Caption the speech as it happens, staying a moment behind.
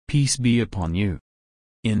Peace be upon you.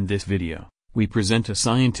 In this video, we present a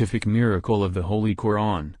scientific miracle of the Holy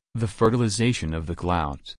Quran, the fertilization of the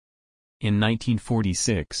clouds. In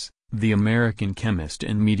 1946, the American chemist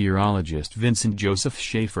and meteorologist Vincent Joseph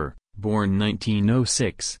Schaefer, born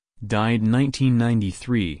 1906, died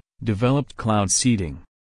 1993, developed cloud seeding.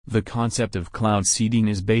 The concept of cloud seeding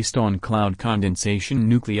is based on cloud condensation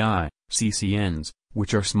nuclei, CCNs,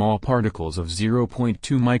 which are small particles of 0.2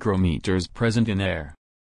 micrometers present in air.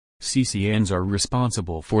 CCNs are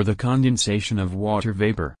responsible for the condensation of water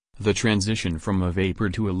vapor, the transition from a vapor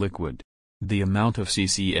to a liquid. The amount of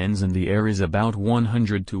CCNs in the air is about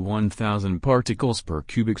 100 to 1000 particles per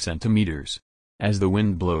cubic centimeters. As the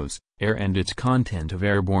wind blows, air and its content of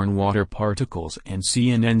airborne water particles and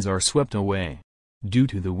CNNs are swept away. Due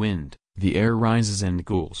to the wind, the air rises and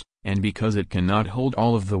cools, and because it cannot hold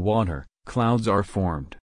all of the water, clouds are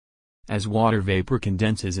formed. As water vapor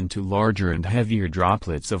condenses into larger and heavier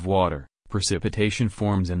droplets of water, precipitation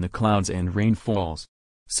forms in the clouds and rain falls.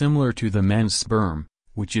 Similar to the man's sperm,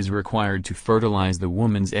 which is required to fertilize the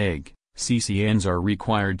woman's egg, CCNs are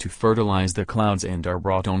required to fertilize the clouds and are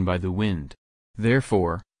brought on by the wind.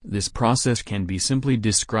 Therefore, this process can be simply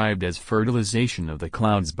described as fertilization of the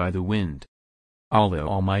clouds by the wind. Allah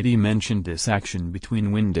Almighty mentioned this action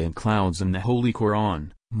between wind and clouds in the Holy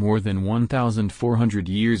Quran, more than 1,400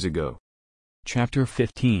 years ago. Chapter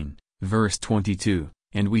 15, verse 22,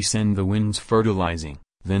 And we send the winds fertilizing,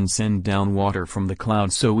 then send down water from the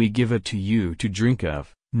clouds so we give it to you to drink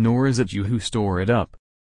of, nor is it you who store it up.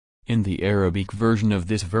 In the Arabic version of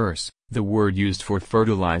this verse, the word used for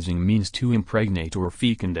fertilizing means to impregnate or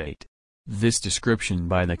fecundate. This description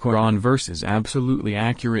by the Quran verse is absolutely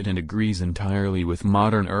accurate and agrees entirely with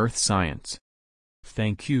modern earth science.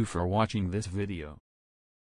 Thank you for watching this video.